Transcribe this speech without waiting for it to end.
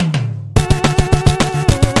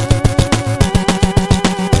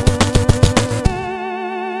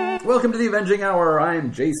Welcome to the Avenging Hour.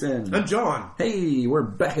 I'm Jason. I'm John. Hey, we're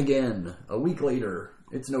back again. A week later.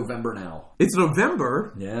 It's November now. It's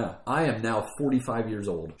November? Yeah. I am now 45 years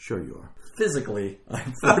old. Sure you are. Physically,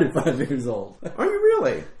 I'm 45 years old. Are you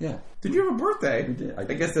really? Yeah. Did you have a birthday? I did.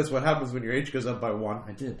 I guess that's what happens when your age goes up by one.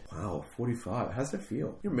 I did. Wow, 45. How's that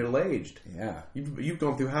feel? You're middle-aged. Yeah. You've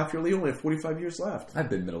gone through half your life. You only have 45 years left. I've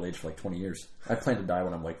been middle-aged for like 20 years. I plan to die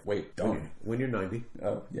when I'm like, wait, don't. When you're 90.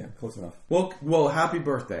 Oh, yeah, close enough. Well, happy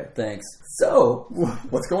birthday. Thanks. So,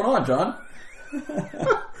 what's going on, John?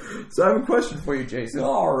 So I have a question for you, Jason.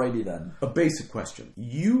 Alrighty then. A basic question.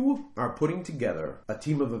 You are putting together a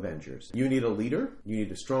team of Avengers. You need a leader. You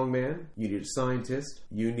need a strong man. You need a scientist.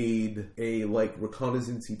 You need a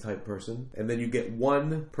reconnaissance-y type person. And then you get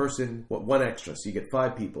one person, one extra. So you get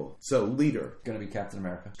 5 people. So leader. Gonna be Captain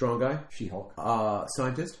America. Strong guy. She-Hulk.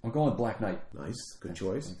 Scientist. I'm going with Black Knight. Nice. Good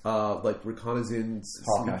choice. Reconnaissance,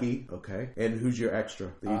 Hawkeye. sneaky. Okay. And who's your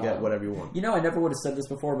extra? That you get whatever you want. You know, I never would have said this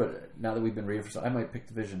before, but now that we've been reading for I might pick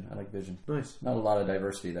the Vision. I like Vision. Nice. Not a lot of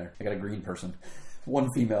diversity there. I got a green person. One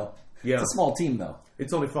female. Yeah. It's a small team, though.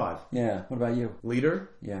 It's only 5. Yeah. What about you? Leader.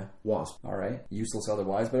 Yeah. Wasp. All right. Useless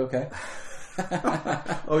otherwise, but okay.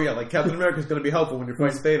 Oh yeah, Captain America's going to be helpful when you're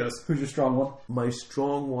fighting Thanos. Who's your strong one? My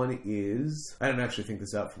strong one is... I didn't actually think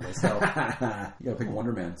this out for myself. You gotta pick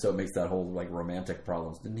Wonder Man, so it makes that whole romantic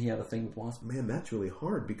problems. Didn't he have a thing with Wasp? Man, that's really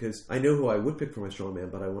hard because I know who I would pick for my strong man,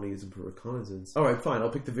 but I want to use him for reconnaissance. Alright, fine, I'll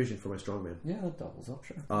pick the Vision for my strong man. Yeah, that doubles up,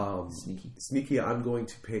 sure. Sneaky, I'm going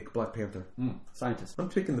to pick Black Panther. Scientist. I'm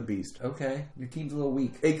picking the Beast. Okay, your team's a little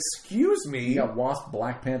weak. Excuse me? You got Wasp,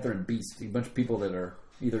 Black Panther, and Beast. A bunch of people that are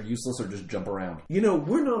either useless or just jump around. You know,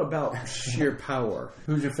 we're not about sheer power.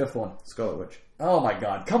 Who's your 5th one? Scarlet Witch. Oh my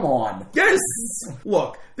god, come on. Yes!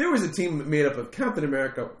 Look, there was a team made up of Captain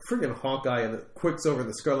America, friggin' Hawkeye, and the Quicksilver and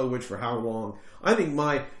the Scarlet Witch for how long? I think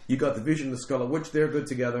you got the Vision and the Scarlet Witch, they're good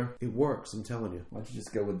together. It works, I'm telling you. Why don't you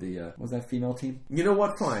just go with the, what was that female team? You know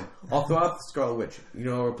what? Fine. I'll throw out the Scarlet Witch. You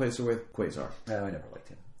know, I'll replace her with Quasar. No, I never liked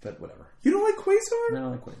him, but whatever. You don't like Quasar? No, I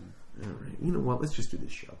don't like Quasar. Alright, you know what? Let's just do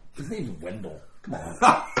this show. His name's Wendell. Come on.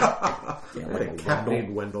 What a cat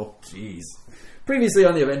named Wendell. Jeez. Previously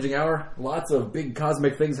on the Avenging Hour, lots of big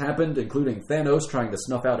cosmic things happened, including Thanos trying to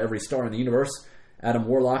snuff out every star in the universe, Adam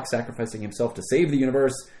Warlock sacrificing himself to save the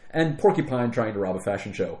universe, and Porcupine trying to rob a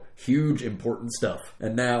fashion show. Huge, important stuff.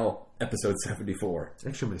 And now, episode 74.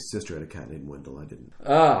 Actually, my sister had a cat named Wendell. I didn't.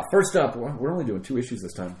 First up, we're only doing 2 issues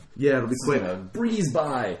this time. Yeah, it'll be quick. Breeze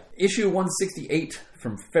by. Issue 168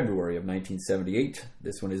 from February of 1978.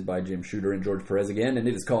 This one is by Jim Shooter and George Perez again, and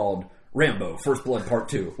it is called Rambo, First Blood Part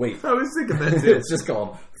 2. Wait. I was thinking that too. It's just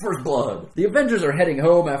called First Blood. The Avengers are heading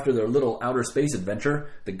home after their little outer space adventure.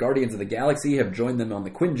 The Guardians of the Galaxy have joined them on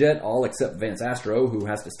the Quinjet, all except Vance Astro, who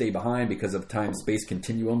has to stay behind because of time-space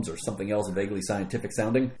continuums or something else vaguely scientific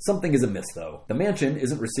sounding. Something is amiss, though. The mansion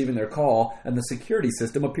isn't receiving their call, and the security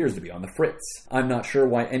system appears to be on the fritz. I'm not sure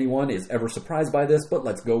why anyone is ever surprised by this, but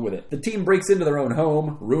let's go with it. The team breaks into their own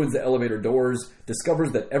home, ruins the elevator doors,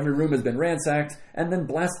 discovers that every room has been ransacked, and then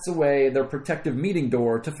blasts away their protective meeting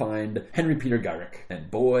door to find Henry Peter Gyrich. And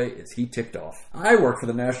boy, is he ticked off. I work for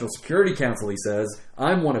the National Security Council, he says.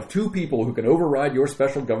 I'm one of 2 people who can override your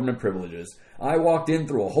special government privileges. I walked in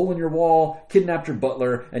through a hole in your wall, kidnapped your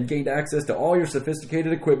butler, and gained access to all your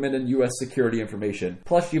sophisticated equipment and U.S. security information.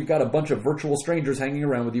 Plus, you've got a bunch of virtual strangers hanging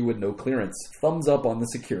around with you with no clearance. Thumbs up on the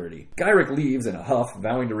security. Gyrich leaves in a huff,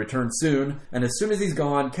 vowing to return soon, and as soon as he's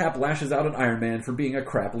gone, Cap lashes out at Iron Man for being a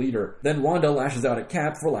crap leader. Then Wanda lashes out at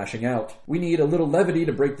Cap for lashing out. We need a little levity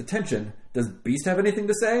to break the tension. Does Beast have anything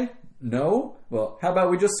to say? No? Well, how about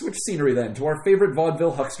we just switch scenery then to our favorite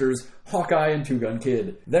vaudeville hucksters, Hawkeye and Two Gun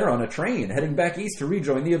Kid. They're on a train heading back east to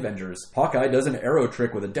rejoin the Avengers. Hawkeye does an arrow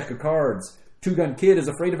trick with a deck of cards. Two Gun Kid is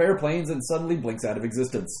afraid of airplanes and suddenly blinks out of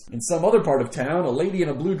existence. In some other part of town, a lady in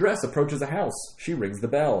a blue dress approaches a house. She rings the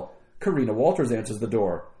bell. Karina Walters answers the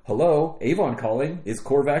door. Hello, Avon calling. Is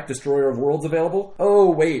Korvac, Destroyer of Worlds, available? Oh,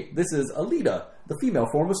 wait, this is Alita, the female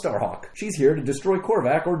form of Starhawk. She's here to destroy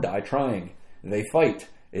Korvac or die trying. They fight.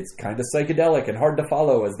 It's kind of psychedelic and hard to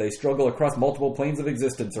follow as they struggle across multiple planes of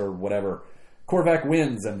existence or whatever. Korvac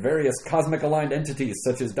wins, and various cosmic-aligned entities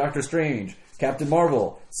such as Doctor Strange, Captain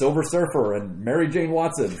Marvel, Silver Surfer, and Mary Jane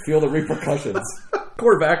Watson feel the repercussions.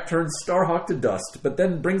 Korvac turns Starhawk to dust, but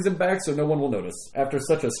then brings him back so no one will notice. After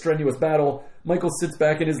such a strenuous battle, Michael sits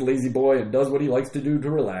back in his lazy boy and does what he likes to do to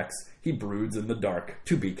relax. He broods in the dark.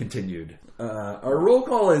 To be continued. Our roll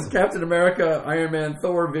call is Captain America, Iron Man,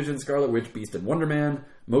 Thor, Vision, Scarlet Witch, Beast, and Wonder Man.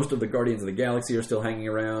 Most of the Guardians of the Galaxy are still hanging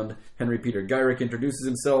around. Henry Peter Gyrich introduces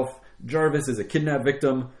himself. Jarvis is a kidnap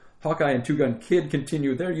victim. Hawkeye and Two Gun Kid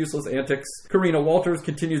continue their useless antics. Karina Walters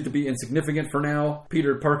continues to be insignificant for now.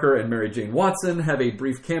 Peter Parker and Mary Jane Watson have a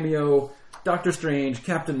brief cameo. Doctor Strange,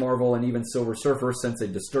 Captain Marvel, and even Silver Surfer sense a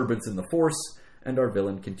disturbance in the Force. And our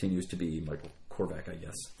villain continues to be Michael Korvac, I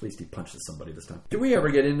guess. At least he punches somebody this time. Do we ever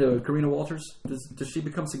get into Karina Walters? Does she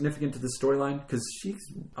become significant to this storyline? Because she's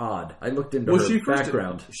odd. I looked into her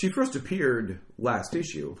background. She first appeared last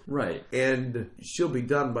issue. Right. And she'll be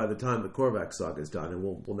done by the time the Korvac Saga is done, and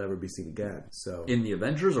will never be seen again. So in the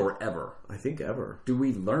Avengers or ever? I think ever. Do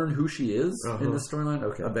we learn who she is in this storyline?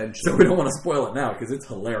 Okay. Eventually. So we don't want to spoil it now, because it's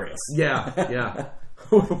hilarious. Yeah.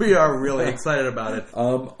 We are really excited about it.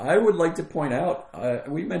 I would like to point out,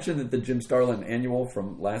 we mentioned that the Jim Starlin annual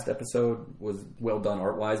from last episode was well done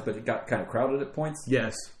art-wise, but it got kind of crowded at points.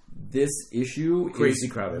 Yes. This issue Crazy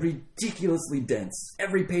is crowded. Ridiculously dense.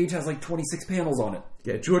 Every page has like 26 panels on it.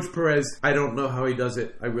 Yeah, George Perez, I don't know how he does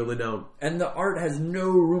it. I really don't. And the art has no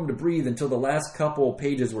room to breathe until the last couple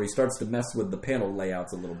pages where he starts to mess with the panel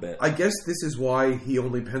layouts a little bit. I guess this is why he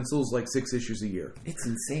only pencils like 6 issues a year. It's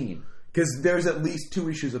insane. Because there's at least 2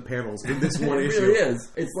 issues of panels in this one issue. It really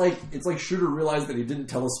is. It's like Shooter realized that he didn't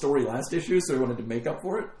tell a story last issue, so he wanted to make up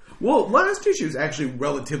for it. Well, last issue is actually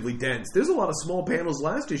relatively dense. There's a lot of small panels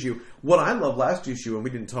last issue. What I love last issue, and we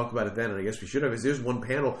didn't talk about it then, and I guess we should have, is there's one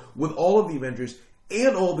panel with all of the Avengers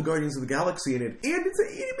and all the Guardians of the Galaxy in it. And it's an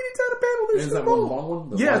itty-bitty tiny panel. There's is that one long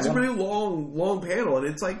one? Yeah, it's a really long panel. And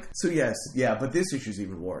it's like, so yes, yeah, but this issue's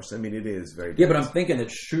even worse. I mean, it is very dense. Yeah, but I'm thinking that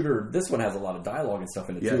Shooter, this one has a lot of dialogue and stuff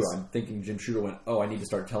in it Yes. too. I'm thinking Jim Shooter went, I need to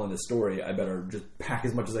start telling this story. I better just pack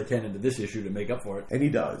as much as I can into this issue to make up for it. And he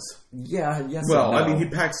does. Yeah, yes. Well, and no. I mean, he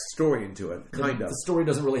packs story into it, kind of. The story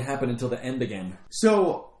doesn't really happen until the end again.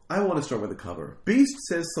 So, I want to start with the cover. Beast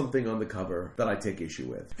says something on the cover that I take issue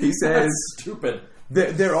with. He says... That's stupid.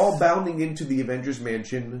 They're all bounding into the Avengers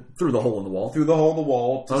mansion. Through the hole in the wall. Through the hole in the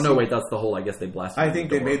wall. Oh, no, wait, that's the hole. I guess they blasted I think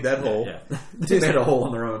they made that hole. Yeah. They made a hole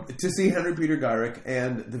on their own. To see Henry Peter Gyrich,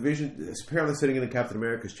 and the Vision is apparently sitting in a Captain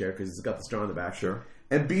America's chair because it's got the star on the back. Sure.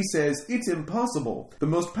 And B says, it's impossible. The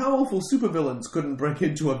most powerful supervillains couldn't break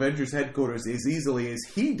into Avengers headquarters as easily as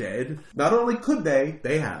he did. Not only could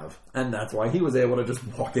they have. And that's why he was able to just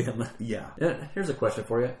walk in. Yeah. Here's a question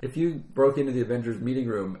for you. If you broke into the Avengers meeting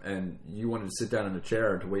room and you wanted to sit down in a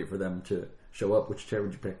chair to wait for them to show up, which chair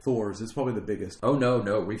would you pick? Thor's. It's probably the biggest. Oh,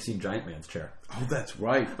 no. We've seen Giant Man's chair. Oh, that's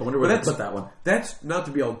right. I wonder where they put that one. That's not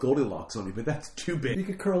to be all Goldilocks on you, but that's too big. You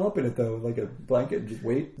could curl up in it, though, like a blanket and just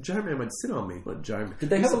wait. Giant Man might sit on me. But Giant Man... Did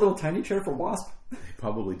they have a little tiny chair for Wasp? They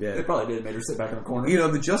probably did. They probably did. Made her sit back in a corner. You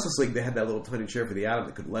know, the Justice League, they had that little tiny chair for the Atom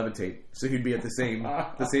that could levitate, so he'd be at the same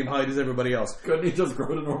height as everybody else. Couldn't he just grow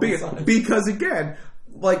to normal size? Because again,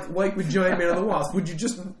 like with Giant Man and the Wasp, would you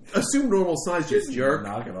just assume normal size, you jerk?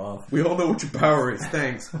 Knock it off. We all know what your power is,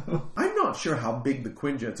 thanks. I'm not sure how big the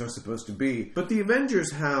Quinjets are supposed to be, but the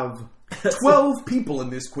Avengers have 12 people in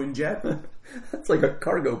this Quinjet. That's like a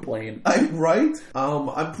cargo plane. Right?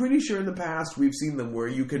 I'm pretty sure in the past we've seen them where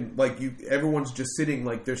you can, everyone's just sitting,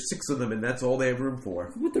 there's 6 of them and that's all they have room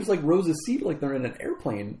for. But there's rows of seats like they're in an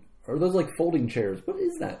airplane. Or are those folding chairs? What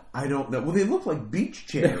is that? I don't know. Well, they look like beach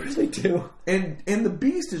chairs. They do. And the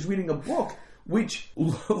Beast is reading a book, which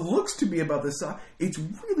looks to be about the size. It's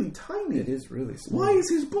really tiny. It is really small. Why is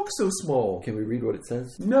his book so small? Can we read what it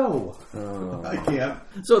says? No. Oh. I can't.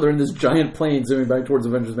 So they're in this giant plane zooming back towards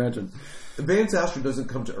Avengers Mansion. Vance Astro doesn't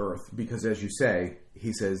come to Earth because, as you say,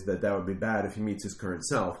 he says that would be bad if he meets his current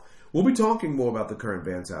self. We'll be talking more about the current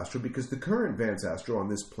Vance Astro because the current Vance Astro on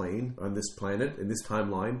this plane, on this planet, in this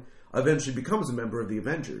timeline, eventually becomes a member of the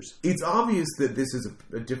Avengers. It's obvious that this is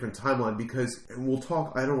a different timeline because, and we'll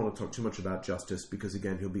talk, I don't want to talk too much about Justice because,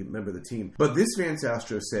 again, he'll be a member of the team. But this Vance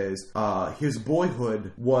Astro says his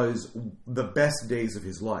boyhood was the best days of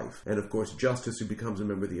his life. And, of course, Justice, who becomes a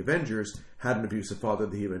member of the Avengers, had an abusive father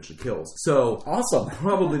that he eventually kills. So, awesome.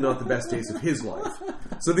 Probably not the best days of his life.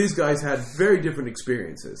 So these guys had very different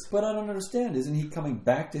experiences. But I don't understand. Isn't he coming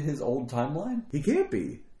back to his old timeline? He can't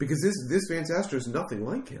be. Because this Vance Astro is nothing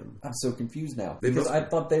like him. I'm so confused now. Because I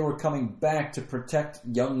thought they were coming back to protect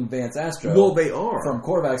young Vance Astro. Well, they are. From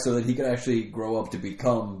Korvac so that he could actually grow up to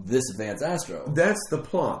become this Vance Astro. That's the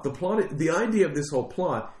plot. The idea of this whole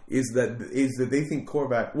plot is that they think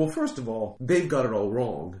Korvac... Well, first of all, they've got it all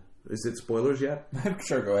wrong. Is it spoilers yet?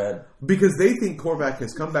 Sure, go ahead. Because they think Korvac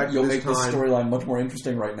has come back to this time... You'll make this storyline much more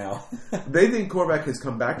interesting right now. They think Korvac has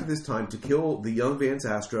come back to this time to kill the young Vance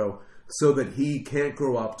Astro so that he can't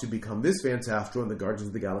grow up to become this Vance Astro and the Guardians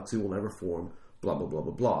of the Galaxy will never form. blah, blah, blah,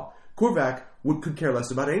 blah, blah. Korvac could care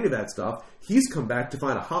less about any of that stuff. He's come back to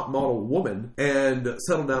find a hot model woman and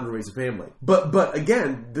settle down and raise a family. But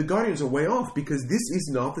again, the Guardians are way off because this is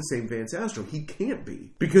not the same Vance Astro. He can't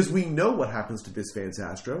be. Because we know what happens to this Vance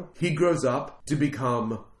Astro. He grows up to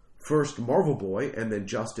become first Marvel Boy and then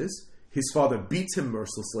Justice. His father beats him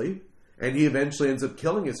mercilessly. And he eventually ends up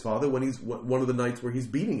killing his father when he's one of the nights where he's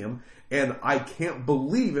beating him. And I can't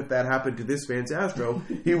believe if that happened to this Vance Astro,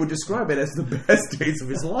 he would describe it as the best days of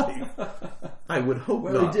his life. I would hope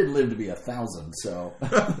not. Well, he did live to be 1,000, so...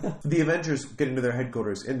 The Avengers get into their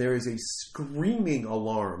headquarters, and there is a screaming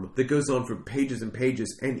alarm that goes on for pages and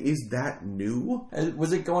pages. And is that new?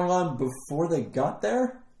 Was it going on before they got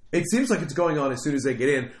there? It seems like it's going on as soon as they get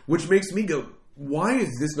in, which makes me go... Why is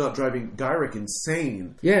this not driving Gyrich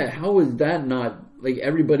insane? Yeah, how is that not... Like,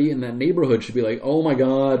 everybody in that neighborhood should be like, oh my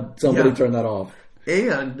god, somebody turn that off.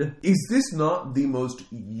 And is this not the most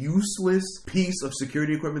useless piece of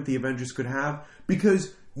security equipment the Avengers could have?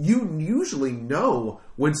 Because you usually know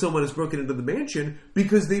when someone has broken into the mansion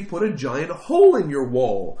because they put a giant hole in your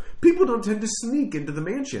wall. People don't tend to sneak into the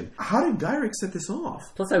mansion. How did Gyrich set this off?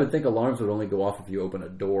 Plus, I would think alarms would only go off if you open a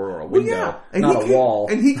door or a window, not a wall.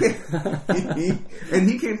 And he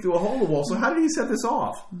came through a hole in the wall. So how did he set this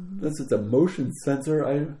off? It's a motion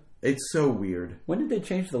sensor. It's so weird. When did they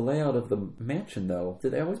change the layout of the mansion, though?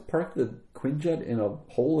 Did they always park the Quinjet in a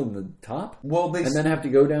hole in the top? Well, and then have to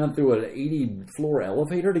go down through an 80-floor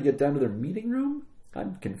elevator to get down to their meeting room?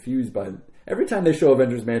 I'm confused by... Every time they show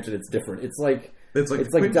Avengers Mansion, it's different. It's like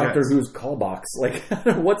Doctor Who's call box. Like,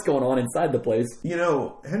 what's going on inside the place? You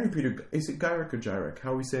know, Henry Peter... Is it Gyrich or Gyrich?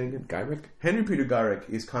 How are we saying it? Gyrich? Henry Peter Gyrich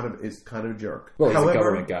is kind of a jerk. Well, he's a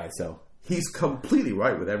government guy, so... He's completely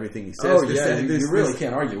right with everything he says. Oh, yeah, you really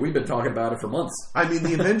can't argue. We've been talking about it for months. I mean,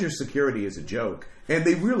 the Avengers security is a joke. And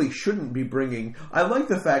they really shouldn't be bringing... I like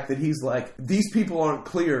the fact that he's like, these people aren't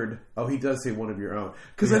cleared. Oh, he does say one of your own.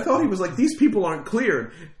 Because I thought he was like, these people aren't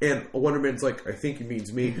cleared. And Wonder Man's like, I think he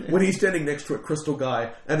means me. When he's standing next to a crystal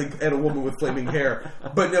guy and a woman with flaming hair.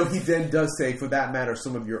 But no, he then does say, for that matter,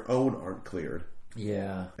 some of your own aren't cleared.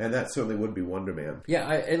 Yeah. And that certainly would be Wonder Man. Yeah,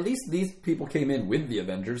 at least these people came in with the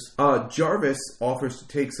Avengers. Jarvis offers to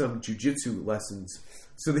take some jiu-jitsu lessons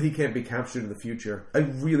so that he can't be captured in the future. I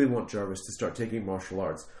really want Jarvis to start taking martial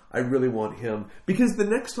arts. I really want him. Because the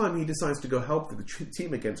next time he decides to go help the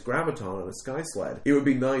team against Graviton on a sky sled, it would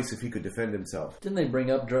be nice if he could defend himself. Didn't they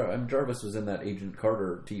bring up... Jarvis was in that Agent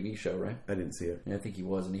Carter TV show, right? I didn't see it. Yeah, I think he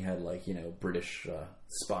was, and he had, like, British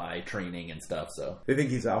spy training and stuff, so... They think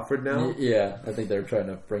he's Alfred now? Yeah, I think they're trying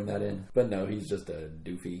to bring that in. But no, he's just a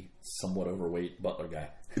doofy, somewhat overweight butler guy.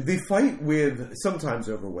 The fight with sometimes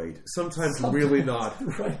overweight, sometimes really not.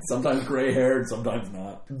 Right, sometimes gray-haired, sometimes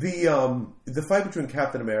not. The fight between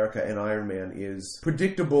Captain America and Iron Man is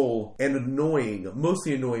predictable and annoying,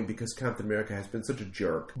 mostly annoying because Captain America has been such a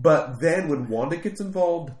jerk. But then when Wanda gets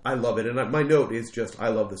involved, I love it. And my note is just, I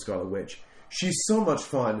love the Scarlet Witch. She's so much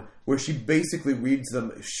fun, where she basically reads them.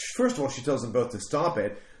 First of all, she tells them both to stop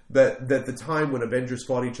it. That the time when Avengers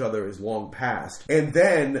fought each other is long past. And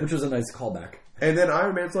then... Which was a nice callback. And then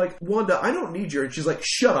Iron Man's like, Wanda, I don't need you. And she's like,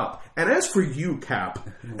 shut up. And as for you, Cap.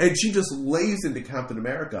 And she just lays into Captain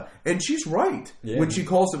America. And she's right when she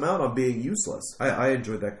calls him out on being useless. I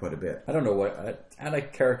enjoyed that quite a bit. I don't know what... Add a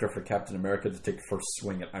character for Captain America to take the first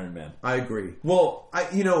swing at Iron Man. I agree. Well,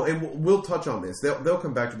 and we'll touch on this. They'll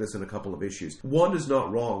come back to this in a couple of issues. Wanda's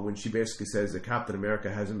not wrong when she basically says that Captain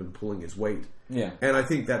America hasn't been pulling his weight. Yeah. And I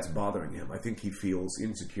think that's bothering him. I think he feels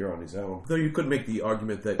insecure on his own. Though you could make the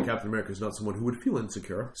argument that Captain America is not someone who would feel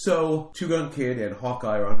insecure. So, Two Gun Kid and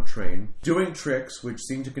Hawkeye are on a train, doing tricks which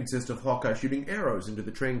seem to consist of Hawkeye shooting arrows into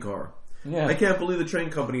the train car. Yeah. I can't believe the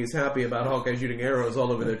train company is happy about Hawkeye shooting arrows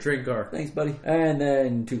all over their train car. Thanks, buddy. And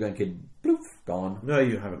then Two Gun Kid, bloof, gone. No,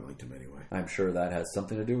 you haven't liked him anyway. I'm sure that has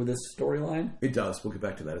something to do with this storyline. It does. We'll get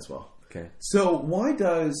back to that as well. Okay. So why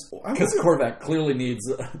does... Because Korvac clearly needs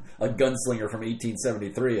a gunslinger from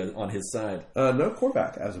 1873 on his side. No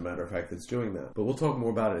Korvac, as a matter of fact, that's doing that. But we'll talk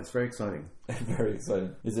more about it. It's very exciting. Very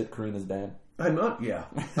exciting. Is it Karina's dad? I'm not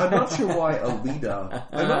sure why Alita...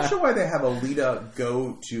 I'm not sure why they have Alita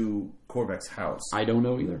go to Korvac's house. I don't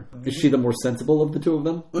know either. Is she the more sensible of the two of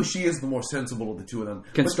them? Well, she is the more sensible of the two of them.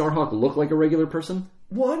 Can Starhawk look like a regular person?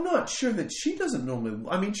 Well, I'm not sure that she doesn't normally...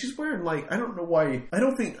 I mean, she's wearing, I don't know why... I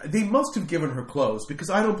don't think... They must have given her clothes, because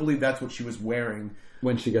I don't believe that's what she was wearing...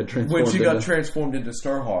 When she got transformed into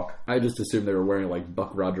Starhawk. I just assumed they were wearing, Buck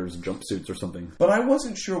Rogers jumpsuits or something. But I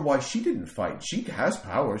wasn't sure why she didn't fight. She has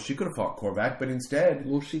powers. She could have fought Korvac, but instead...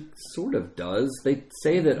 Well, she sort of does. They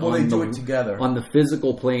say that they do it together. On the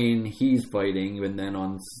physical plane, he's fighting, and then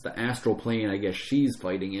on the astral plane, I guess she's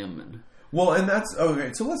fighting him. Well, and that's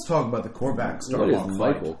okay. So let's talk about the Korvac Starhawk What is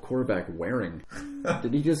fight. Michael Korvac wearing?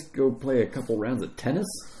 Did he just go play a couple rounds of tennis?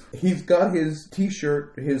 He's got his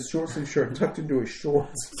t-shirt, his short-sleeve shirt, tucked into his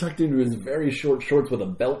shorts. Tucked into his very short shorts with a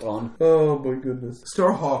belt on. Oh my goodness.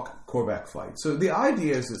 Starhawk Korvac fight. So the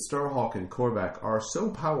idea is that Starhawk and Korvac are so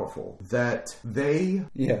powerful that they...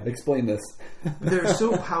 Yeah, explain this. They're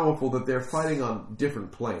so powerful that they're fighting on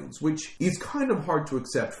different planes, which is kind of hard to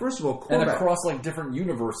accept. First of all, Korvac... And across, like, different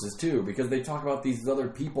universes, too, because they talk about these other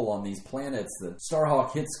people on these planets. That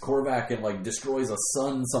Starhawk hits Korvac and, like, destroys a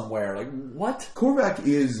sun somewhere. Like, what? Korvac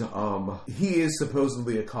is, he is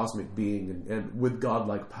supposedly a cosmic being and with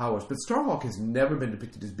godlike powers, but Starhawk has never been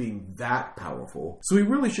depicted as being that powerful, so he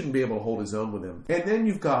really shouldn't be able to hold his own with him. And then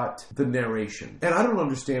you've got the narration. And I don't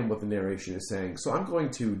understand what the narration is saying, so I'm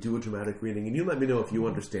going to do a dramatic reading, and you let me know if you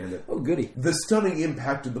understand it. Oh, goody. The stunning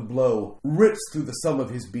impact of the blow rips through the sum of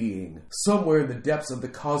his being. Somewhere in the depths of the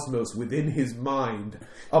cosmos within his mind,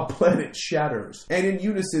 a planet shatters. And in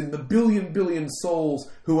unison, the billion souls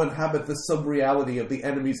who inhabit the sub-reality of the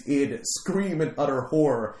enemy's id scream in utter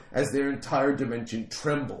horror as their entire dimension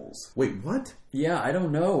trembles. Wait, what? Yeah, I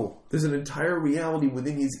don't know. There's an entire reality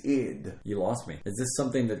within his id. You lost me. Is this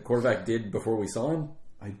something that Korvac did before we saw him?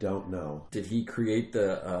 I don't know. Did he create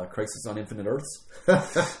the Crisis on Infinite Earths?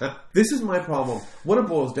 This is my problem. What it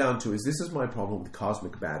boils down to is this is my problem with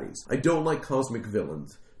cosmic baddies. I don't like cosmic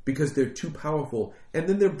villains because they're too powerful and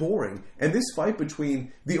then they're boring. And this fight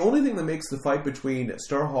between... The only thing that makes the fight between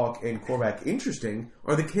Starhawk and Korvac interesting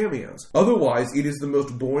are the cameos. Otherwise, it is the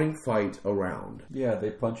most boring fight around. Yeah, they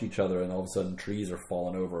punch each other and all of a sudden trees are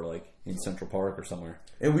falling over, like in Central Park or somewhere.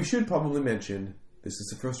 And we should probably mention, this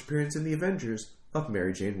is the first appearance in the Avengers of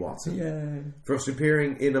Mary Jane Watson. Yay. First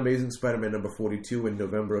appearing in Amazing Spider-Man number 42 in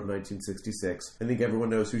November of 1966. I think everyone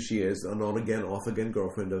knows who she is, an on-again, off-again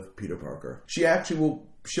girlfriend of Peter Parker. She actually will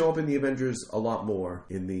show up in the Avengers a lot more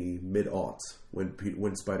in the mid-aughts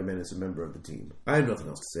when Spider-Man is a member of the team. I have nothing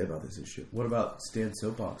else to say about this issue. What about Stan's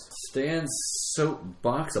Soapbox? Stan's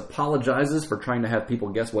Soapbox apologizes for trying to have people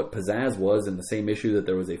guess what pizzazz was in the same issue that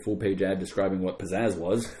there was a full-page ad describing what pizzazz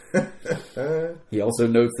was. He also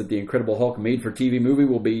notes that the Incredible Hulk made-for-TV movie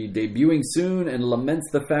will be debuting soon and laments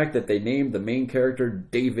the fact that they named the main character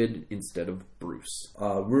David instead of Bruce.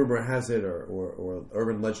 Rumor has it, or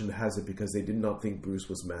urban legend has it, because they did not think Bruce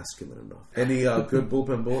was masculine enough. Any good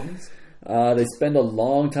bullpen bulletins? They spend a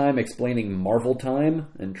long time explaining Marvel time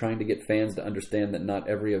and trying to get fans to understand that not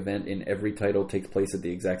every event in every title takes place at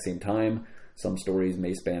the exact same time. Some stories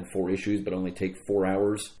may span 4 issues but only take 4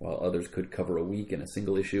 hours, while others could cover a week in a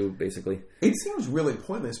single issue, basically. It seems really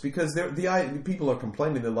pointless because people are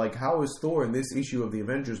complaining. They're like, how is Thor in this issue of the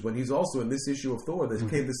Avengers when he's also in this issue of Thor that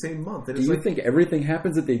came the same month? And Do you think everything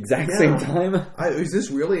happens at the exact same time? Is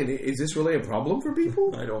this really a problem for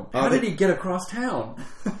people? I don't. How did he get across town?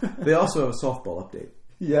 They also have a softball update.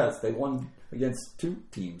 Yes, they won against 2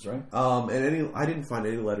 teams, right? I didn't find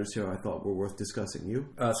any letters here I thought were worth discussing. You?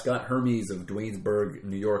 Scott Hermes of Duanesburg,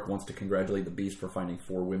 New York, wants to congratulate the Beast for finding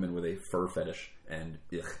 4 women with a fur fetish. And,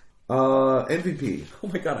 MVP. Oh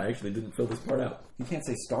my god, I actually didn't fill this part out. You can't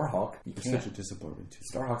say Starhawk. It's such a disappointment.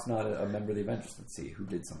 Starhawk's not a member of the Avengers. Let's see, who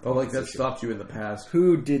did something? Oh, like that stopped you in the past.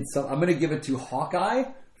 Who did something? I'm going to give it to Hawkeye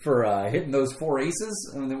for hitting those 4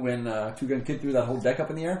 aces when Two Gun Kid threw that whole deck up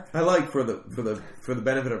in the air. I like for the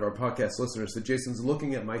benefit of our podcast listeners that Jason's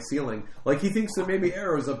looking at my ceiling like he thinks there may be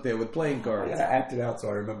arrows up there with playing cards. I gotta act it out so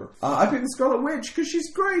I remember. I picked the Scarlet Witch because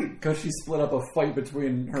she's great. Because she split up a fight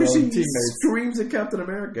between her own she teammates. Screams at Captain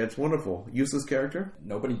America. It's wonderful. Useless character.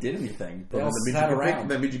 Nobody did anything. They Well, all sat around.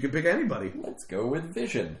 that means you can pick anybody. Let's go with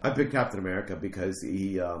Vision. I picked Captain America because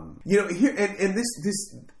he, here and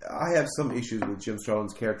this. I have some issues with Jim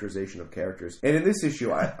Starlin's characterization of characters. And in this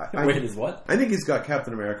issue, Wait, is what? I think he's got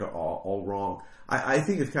Captain America all wrong. I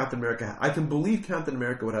think if Captain America... I can believe Captain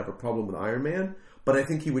America would have a problem with Iron Man, but I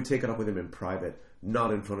think he would take it up with him in private,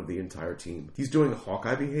 not in front of the entire team. He's doing a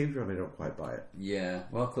Hawkeye behavior, and I don't quite buy it. Yeah,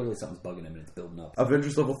 well, clearly something's bugging him and it's building up.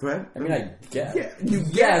 Avengers level threat? I mean, I guess. Yeah,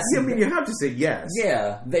 yes. I mean, you have to say yes.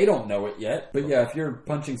 Yeah, they don't know it yet. But yeah, if you're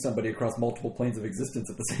punching somebody across multiple planes of existence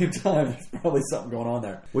at the same time, there's probably something going on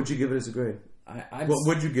there. Would you give it as a grade? What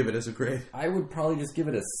would you give it as a grade? I would probably just give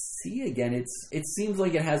it a C again. It seems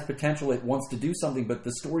like it has potential. It wants to do something, but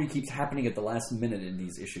the story keeps happening at the last minute in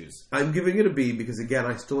these issues. I'm giving it a B because, again,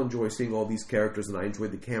 I still enjoy seeing all these characters and I enjoy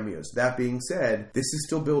the cameos. That being said, this is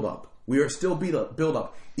still build-up. We are still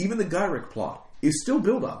build-up. Even the Gyrich plot is still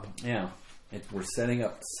build-up. Yeah. We're setting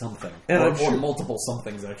up something. And or multiple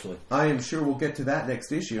somethings, actually. I am sure we'll get to that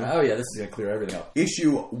next issue. Oh, yeah, this is going to clear everything up.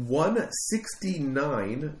 Issue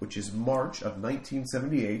 169, which is March of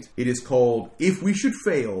 1978. It is called If We Should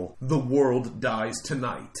Fail, The World Dies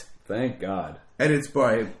Tonight. Thank God. And it's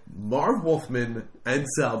by Marv Wolfman and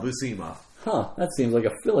Sal Buscema. Huh, that seems like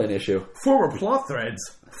a fill-in issue. Former plot threads.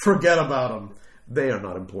 Forget about them. They are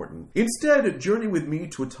not important. Instead, journey with me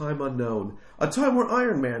to a time unknown. A time where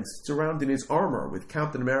Iron Man sits around in his armor with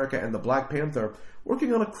Captain America and the Black Panther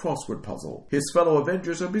working on a crossword puzzle. His fellow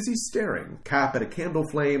Avengers are busy staring. Cap at a candle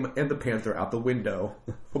flame and the Panther out the window.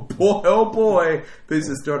 Oh boy, this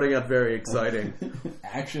is starting out very exciting.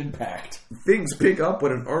 Action-packed. Things pick up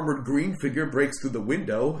when an armored green figure breaks through the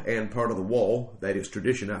window and part of the wall, that is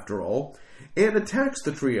tradition after all, and attacks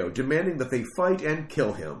the trio, demanding that they fight and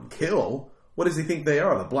kill him. Kill? What does he think they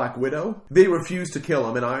are, the Black Widow? They refuse to kill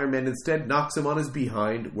him, and Iron Man instead knocks him on his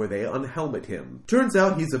behind, where they unhelmet him. Turns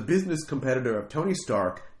out he's a business competitor of Tony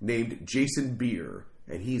Stark named Jason Beer,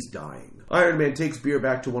 and he's dying. Iron Man takes Beer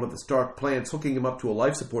back to one of the Stark plants, hooking him up to a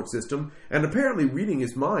life support system, and apparently reading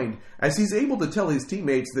his mind, as he's able to tell his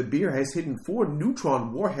teammates that Beer has hidden 4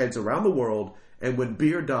 neutron warheads around the world, and when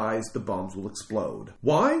Beer dies, the bombs will explode.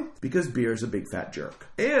 Why? Because Beer's a big fat jerk.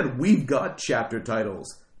 And we've got chapter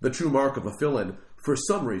titles. The true mark of a fill-in, for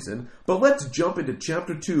some reason, but let's jump into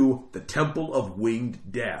Chapter 2, The Temple of Winged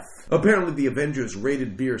Death. Apparently the Avengers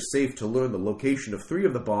raided Beer's safe to learn the location of 3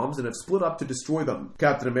 of the bombs and have split up to destroy them.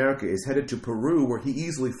 Captain America is headed to Peru where he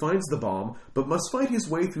easily finds the bomb, but must fight his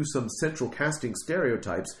way through some central casting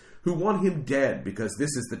stereotypes who want him dead because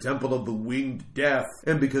this is the Temple of the Winged Death,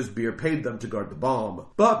 and because Beer paid them to guard the bomb.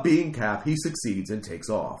 But being Cap, he succeeds and takes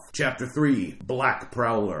off. Chapter 3, Black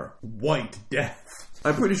Prowler, White Death.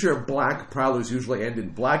 I'm pretty sure black prowlers usually end in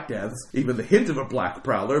black deaths, even the hint of a black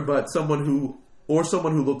prowler, but someone who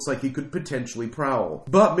looks like he could potentially prowl.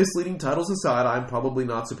 But misleading titles aside, I'm probably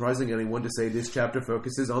not surprising anyone to say this chapter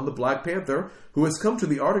focuses on the Black Panther, who has come to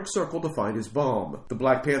the Arctic Circle to find his bomb. The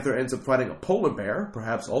Black Panther ends up fighting a polar bear,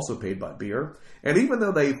 perhaps also paid by Beer, and even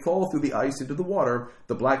though they fall through the ice into the water,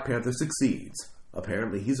 the Black Panther succeeds.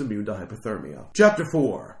 Apparently, he's immune to hypothermia. Chapter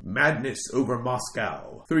 4, Madness Over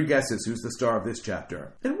Moscow. 3 guesses who's the star of this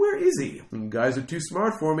chapter. And where is he? You guys are too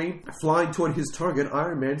smart for me. Flying toward his target,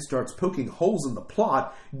 Iron Man starts poking holes in the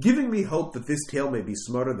plot, giving me hope that this tale may be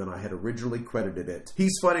smarter than I had originally credited it.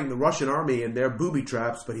 He's fighting the Russian army and their booby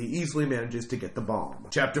traps, but he easily manages to get the bomb.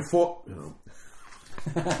 Chapter 4...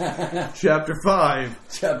 Chapter 5.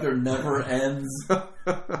 Chapter never ends.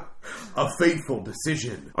 A fateful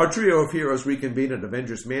decision. Our trio of heroes reconvene at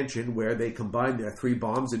Avengers Mansion, where they combine their 3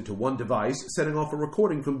 bombs into one device, setting off a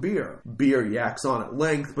recording from Beer. Beer yaks on at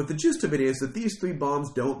length, but the gist of it is that these 3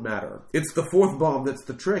 bombs don't matter. It's the 4th bomb that's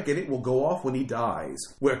the trick, and it will go off when he dies.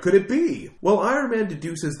 Where could it be? Well, Iron Man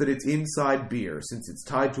deduces that it's inside Beer, since it's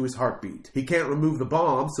tied to his heartbeat. He can't remove the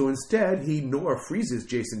bomb, so instead he Nora freezes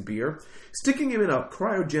Jason Beer, sticking him in a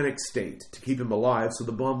cryogenic state to keep him alive so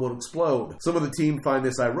the bomb won't explode. Some of the team find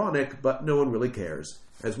this ironic, but no one really cares,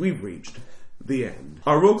 as we've reached the end.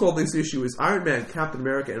 Our roll call this issue is Iron Man, Captain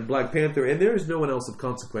America, and Black Panther, and there is no one else of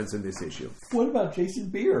consequence in this issue. What about Jason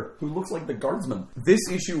Beer, who looks like the guardsman? This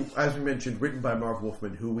issue, as we mentioned, written by Marv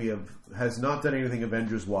Wolfman, who has not done anything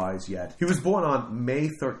Avengers-wise yet. He was born on May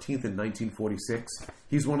 13th in 1946.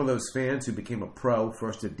 He's one of those fans who became a pro,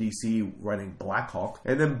 first at DC writing Blackhawk,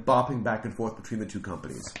 and then bopping back and forth between the 2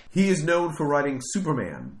 companies. He is known for writing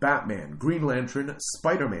Superman, Batman, Green Lantern,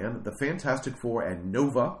 Spider-Man, The Fantastic Four, and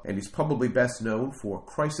Nova, and he's probably best known for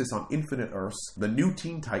Crisis on Infinite Earths, The New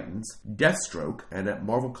Teen Titans, Deathstroke, and at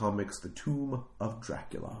Marvel Comics, The Tomb of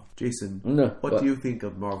Dracula. Jason, what do you think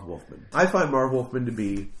of Marv Wolfman? I find Marv Wolfman to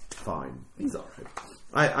be fine. He's alright.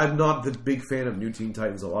 I'm not the big fan of New Teen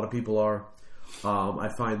Titans. A lot of people are. I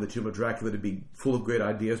find The Tomb of Dracula to be full of great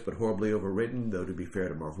ideas, but horribly overwritten. Though, to be fair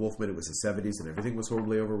to Marv Wolfman, it was the 70s and everything was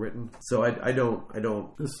horribly overwritten. So I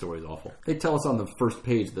don't. This story's awful. They tell us on the first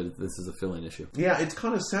page that this is a fill-in issue. Yeah, it's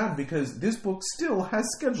kind of sad because this book still has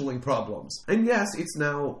scheduling problems. And yes, it's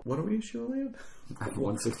now, what are we issuing?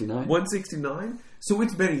 169? 169? So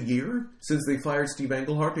it's been a year since they fired Steve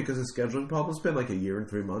Englehart because of scheduling problems. It's been like a year and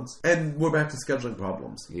 3 months. And we're back to scheduling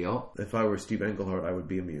problems. Yep. If I were Steve Englehart, I would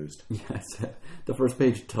be amused. Yes. The first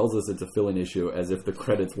page tells us it's a fill-in issue as if the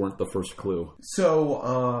credits weren't the first clue.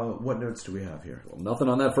 So, what notes do we have here? Well, nothing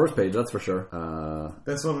on that first page, that's for sure.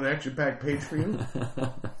 That's not an action-packed page for you?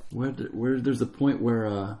 Where there's a point where,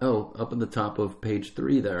 up in the top of page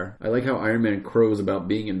 3 there. I like how Iron Man crows about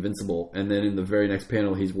being invincible, and then in the very next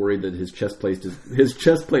panel he's worried that his chest plate is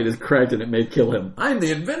cracked and it may kill him. I'm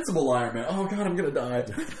the invincible Iron Man. Oh god, I'm gonna die.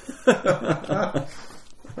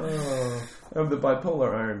 of the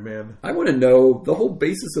bipolar Iron Man. I want to know, the whole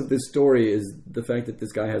basis of this story is the fact that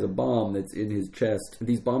this guy has a bomb that's in his chest.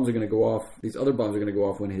 These bombs are going to go off, these other bombs are going to go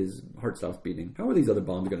off when his heart stops beating. How are these other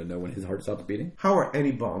bombs going to know when his heart stops beating? How are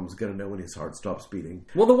any bombs going to know when his heart stops beating?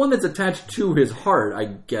 Well, the one that's attached to his heart, I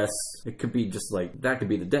guess, it could be just like, that could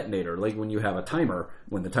be the detonator. Like when you have a timer,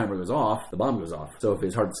 when the timer goes off, the bomb goes off. So if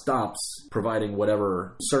his heart stops providing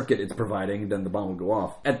whatever circuit it's providing, then the bomb will go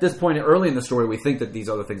off. At this point, early in the story, we think that these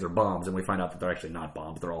other things are bombs, and we find out that they're actually not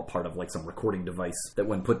bombs. They're all part of like some recording device that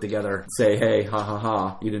when put together, say, hey, ha ha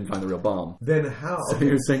ha, you didn't find the real bomb. Then how? So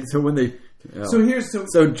you're saying, so when they...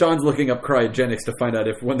 So John's looking up cryogenics to find out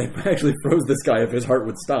if when they actually froze this guy, if his heart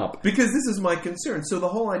would stop. Because this is my concern. So the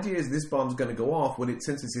whole idea is this bomb's going to go off when it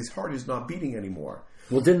senses his heart is not beating anymore.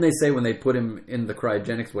 Well, didn't they say when they put him in the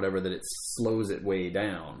cryogenics, whatever, that it slows it way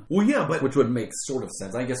down? Well, yeah, but... Which would make sort of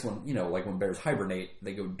sense. I guess when, like when bears hibernate,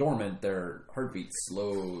 they go dormant, their heartbeat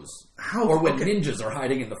slows. How? Or when ninjas are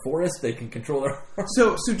hiding in the forest, they can control their heart.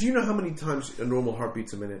 So do you know how many times a normal heart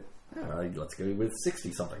beats a minute? Let's go with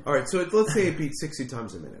 60-something. All right, so let's say it beats 60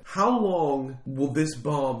 times a minute. How long will this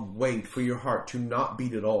bomb wait for your heart to not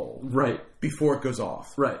beat at all? Right. Before it goes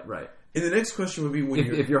off? Right. And the next question would be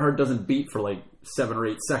if your heart doesn't beat for like 7 or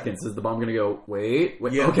 8 seconds, is the bomb going to go, wait?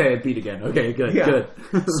 Yeah. Okay, it beat again. Okay, good, good.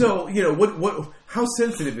 So, how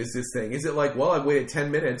sensitive is this thing? Is it like, well, I've waited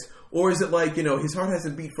 10 minutes? Or is it like, his heart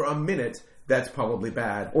hasn't beat for a minute? That's probably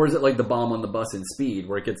bad. Or is it like the bomb on the bus in Speed,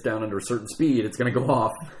 where it gets down under a certain speed, it's going to go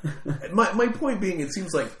off? My point being, it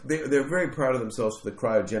seems like they're very proud of themselves for the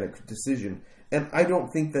cryogenic decision. And I don't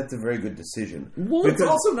think that's a very good decision. Well, it's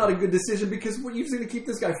also not a good decision because what, you're going to keep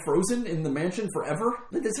this guy frozen in the mansion forever?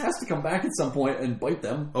 This has to come back at some point and bite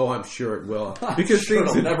them. Oh, I'm sure it will. Because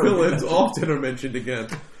things in villains often are mentioned again.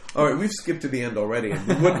 All right, we've skipped to the end already, and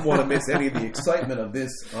we wouldn't want to miss any of the excitement of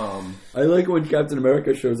this. I like when Captain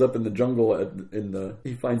America shows up in the jungle.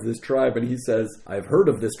 He finds this tribe, and he says, "I've heard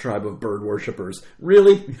of this tribe of bird worshippers."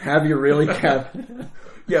 Really? Have you really, Cap?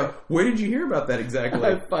 Yeah. Where did you hear about that exactly?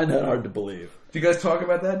 I find that hard to believe. Did you guys talk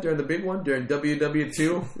about that during the big one, during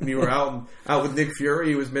WW2, when you were out with Nick Fury?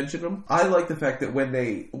 He was mentioning them. I like the fact that when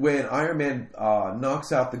Iron Man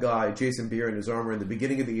knocks out the guy, Jason Beer, in his armor in the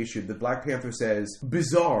beginning of the issue, the Black Panther says,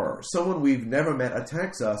 "Bizarre. Someone we've never met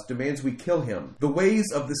attacks us, demands we kill him. The ways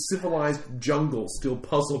of the civilized jungle still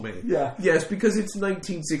puzzle me." Yeah. Yes, because it's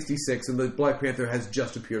 1966 and the Black Panther has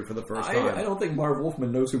just appeared for the first time. I don't think Marv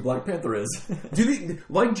Wolfman knows who Black Panther is.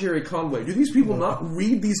 Like Jerry Conway, do these people not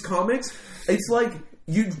read these comics? It's like,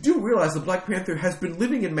 you do realize the Black Panther has been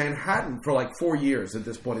living in Manhattan for like 4 years at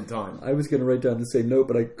this point in time. I was going to write down the same note,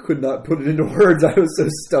 but I could not put it into words. I was so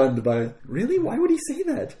stunned by it. Really? Why would he say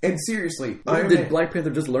that? And seriously, did Black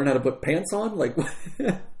Panther just learn how to put pants on? Like,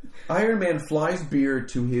 Iron Man flies beer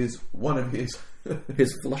to his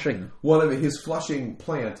Flushing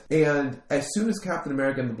plant, and as soon as Captain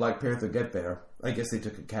America and the Black Panther get there, I guess they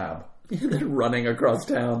took a cab. They're running across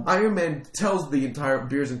town. Iron Man tells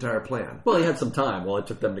Beer's entire plan. Well, he had some time while it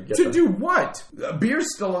took them to get there. To do what?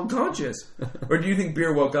 Beer's still unconscious. Or do you think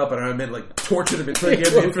Beer woke up and Iron Man tortured him and tried to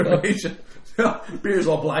get the information? Beer's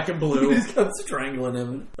all black and blue. He's kept strangling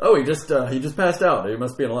him. Oh, he just passed out. He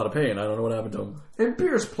must be in a lot of pain. I don't know what happened to him. And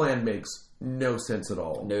Beer's plan makes no sense at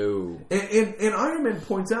all. No. And Iron Man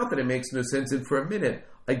points out that it makes no sense, and for a minute,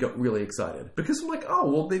 I got really excited. Because I'm like, oh,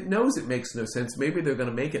 well, it knows it makes no sense. Maybe they're going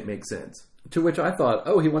to make it make sense. To which I thought,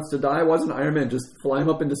 oh, he wants to die? Why doesn't Iron Man just fly him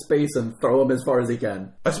up into space and throw him as far as he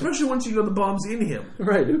can? Especially once you know the bomb's in him.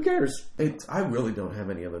 Right, who cares? I really don't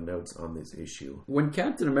have any other notes on this issue. When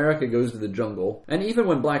Captain America goes to the jungle, and even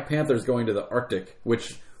when Black Panther's going to the Arctic,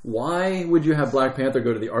 which... Why would you have Black Panther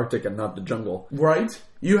go to the Arctic and not the jungle? Right?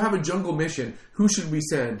 You have a jungle mission. Who should we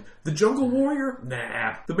send? The jungle warrior?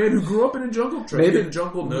 Nah. The man who grew up in a jungle, trained in a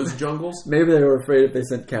jungle, knows jungles? Maybe they were afraid if they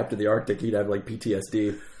sent Cap to the Arctic, he'd have, like,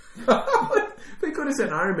 PTSD. They could have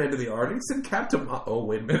sent Iron Man to the Arctic. Sent Cap to... Oh,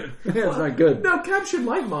 wait a minute. Yeah, it's not good. No, Cap should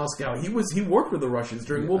like Moscow. He worked with the Russians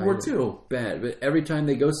during World War II. Bad. But every time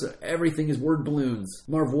they go, everything is word balloons.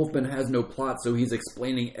 Marv Wolfman has no plot, so he's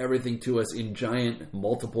explaining everything to us in giant,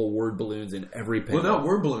 multiple word balloons in every panel. Well, not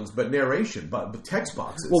word balloons, but narration, but text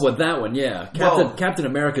boxes. Well, with that one, yeah. Captain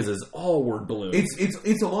America's is all word balloons.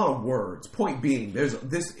 It's a lot of words. Point being, there's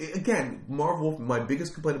this... Again, Marv Wolfman, my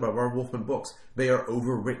biggest complaint about Marv Wolfman books, they are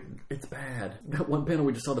overwritten. It's bad. That one panel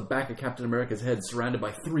we just saw the back of Captain America's head surrounded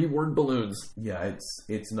by 3 word balloons. Yeah,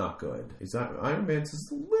 it's not good. It's not... Iron Man says...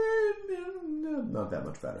 not that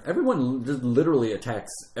much better. Everyone just literally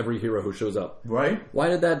attacks every hero who shows up. Right? Why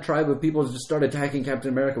did that tribe of people just start attacking Captain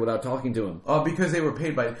America without talking to him? Because they were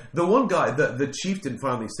paid by... The one guy, the chieftain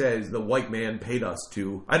finally says the white man paid us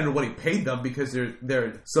to... I don't know what he paid them because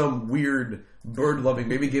they're some weird bird-loving...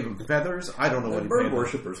 Maybe gave them feathers? I don't know what he paid them. Bird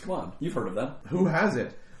worshippers, come on. You've heard of them. Who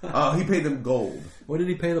hasn't? He paid them gold. What did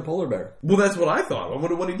he pay the polar bear? Well, that's what I thought. I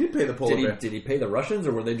wonder what he did pay the polar bear. Did he pay the Russians,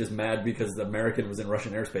 or were they just mad because the American was in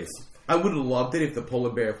Russian airspace? I would have loved it if the polar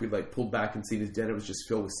bear, if we pulled back and seen his den, it was just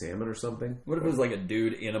filled with salmon or something. What if it was like a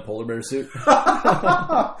dude in a polar bear suit?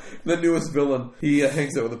 The newest villain. He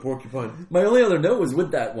hangs out with a porcupine. My only other note was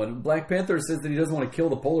with that one. Black Panther says that he doesn't want to kill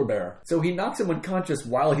the polar bear, so he knocks him unconscious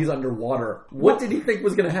while he's underwater. What did he think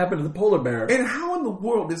was going to happen to the polar bear? And how in the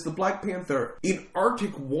world is the Black Panther in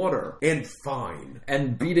Arctic water and fine?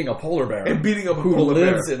 And beating a polar bear. And beating up a who polar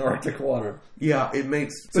lives bear. in Arctic water. Yeah, it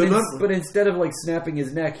makes... But instead of snapping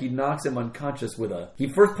his neck, he knocks him unconscious with a... He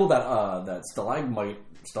first pulled that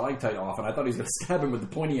stalactite off, and I thought he was going to stab him with the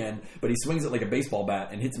pointy end, but he swings it like a baseball bat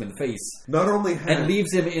and hits him in the face. Not only and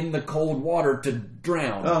leaves him in the cold water to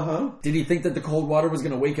drown. Uh-huh. Did he think that the cold water was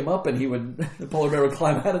going to wake him up and the polar bear would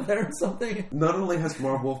climb out of there or something? Not only has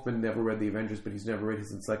Marv Wolfman never read the Avengers, but he's never read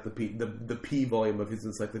his encyclopedia, the P volume of his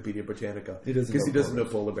Encyclopedia Britannica. Because he doesn't know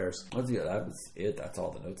polar bears. That was it. That's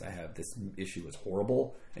all the notes I have. This issue was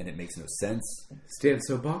horrible, and it makes no sense. Stan's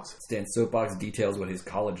Soapbox details what his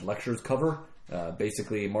college lectures cover.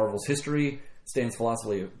 Basically, Marvel's history, Stan's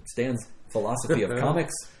philosophy of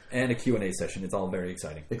comics, and a Q&A session. It's all very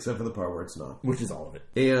exciting. Except for the part where it's not. Which is all of it.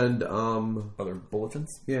 And, other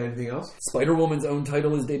bulletins? Yeah, anything else? Spider-Woman's own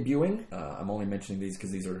title is debuting. I'm only mentioning these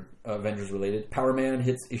because these are Avengers related. Power Man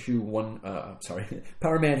hits issue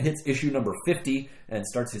number 50 and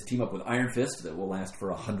starts his team up with Iron Fist that will last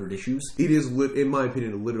for 100 issues. It is, in my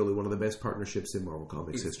opinion, literally one of the best partnerships in Marvel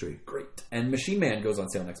Comics history. Great. And Machine Man goes on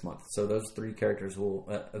sale next month. So those three characters will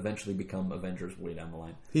eventually become Avengers way down the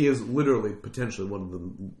line. He is literally potentially one of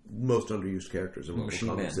the most underused characters in Marvel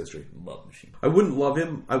Comics history. Love Machine Man. I wouldn't love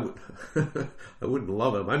him. I wouldn't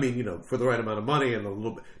love him. I mean, for the right amount of money and a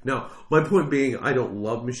little bit. Now, my point being, I don't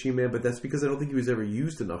love Machine Man, but that's because I don't think he was ever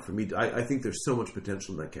used enough for me. I think there's so much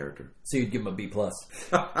potential in that character. So you'd give him a B+.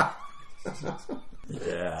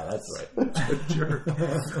 Yeah, that's right. Jerk.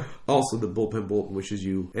 Also, the Bullpen Bulletin wishes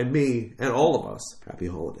you and me and all of us happy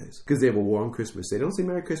holidays. Because they have a war on Christmas. They don't say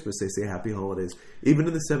Merry Christmas, they say Happy Holidays. Even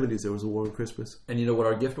in the 70s, there was a war on Christmas. And you know what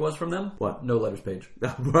our gift was from them? What? No letters page.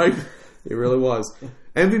 Right? It really was.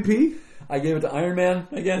 MVP? I gave it to Iron Man,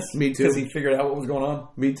 I guess. Me too. Because he figured out what was going on.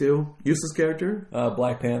 Me too. Useless character?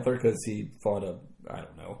 Black Panther, because he fought I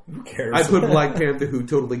don't know. Who cares? I put Black Panther, who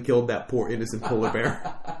totally killed that poor innocent polar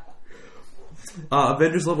bear.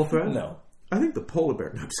 Avengers level threat? No. I think the polar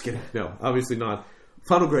bear. No, I'm just kidding. No, obviously not.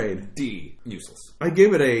 Final grade. D. Useless. I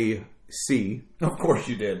gave it a C. Of course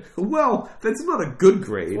you did. Well, that's not a good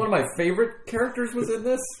grade. One of my favorite characters was in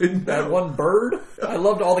this. That one bird. I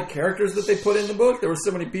loved all the characters that they put in the book. There were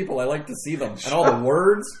so many people. I liked to see them. And all the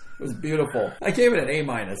words. It was beautiful. I gave it an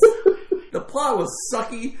A-. The plot was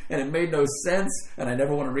sucky, and it made no sense, and I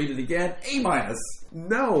never want to read it again. A-.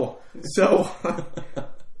 No. So...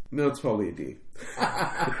 No, it's probably a D.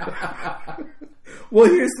 Well,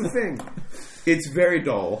 here's the thing. It's very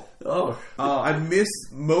dull. I miss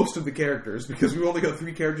most of the characters because we've only got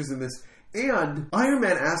 3 characters in this. And Iron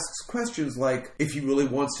Man asks questions like, if he really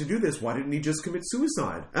wants to do this, why didn't he just commit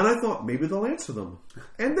suicide? And I thought, maybe they'll answer them.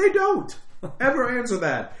 And they don't ever answer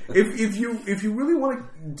that. If you really want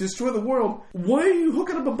to destroy the world, why are you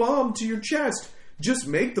hooking up a bomb to your chest? Just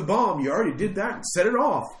make the bomb. You already did that and set it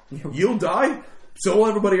off. You'll die. So will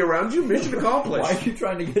everybody around you. Mission accomplished. Why are you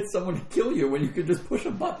trying to get someone to kill you when you could just push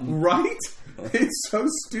a button? Right? It's so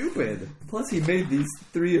stupid. Plus, he made these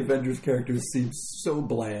 3 Avengers characters seem so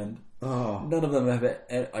bland. Oh. None of them have...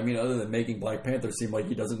 other than making Black Panther seem like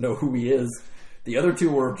he doesn't know who he is. The other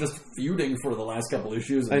 2 were just feuding for the last couple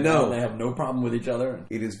issues. And I know. They have no problem with each other.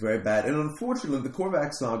 It is very bad. And unfortunately, the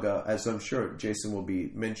Korvac Saga, as I'm sure Jason will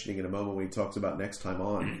be mentioning in a moment when he talks about next time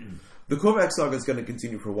on... The Korvac Saga is going to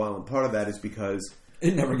continue for a while, and part of that is because...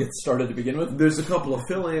 It never gets started to begin with? There's a couple of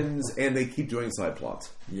fill-ins, and they keep doing side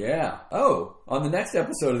plots. Yeah. Oh, on the next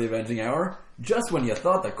episode of the Avenging Hour, just when you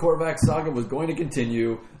thought the Korvac Saga was going to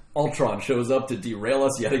continue, Ultron shows up to derail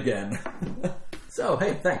us yet again. So,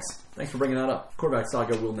 hey, thanks. Thanks for bringing that up. Korvac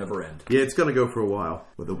Saga will never end. Yeah, it's going to go for a while,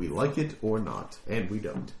 whether we like it or not, and we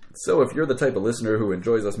don't. So if you're the type of listener who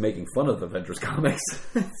enjoys us making fun of Avengers comics,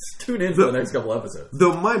 tune in for the next couple episodes.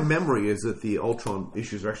 Though my memory is that the Ultron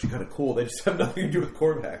issues are actually kind of cool. They just have nothing to do with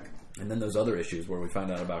Korvac. And then those other issues where we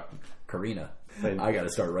find out about Karina. I got to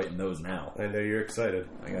start writing those now. I know you're excited.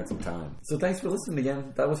 I got some time. So thanks for listening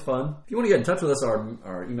again. That was fun. If you want to get in touch with us,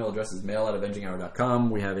 our email address is mail@avenginghour.com.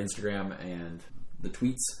 We have Instagram and the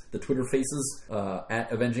tweets, the Twitter faces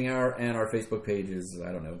at Avenging Hour, and our Facebook page is,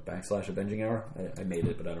 I don't know, /Avenging Hour. I made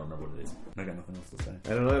it, but I don't remember what it is. I got nothing else to say.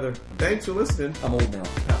 I don't either. Thanks for listening. I'm old now.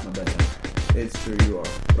 Half my bedtime. It's true you are.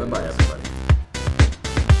 Bye-bye, everybody.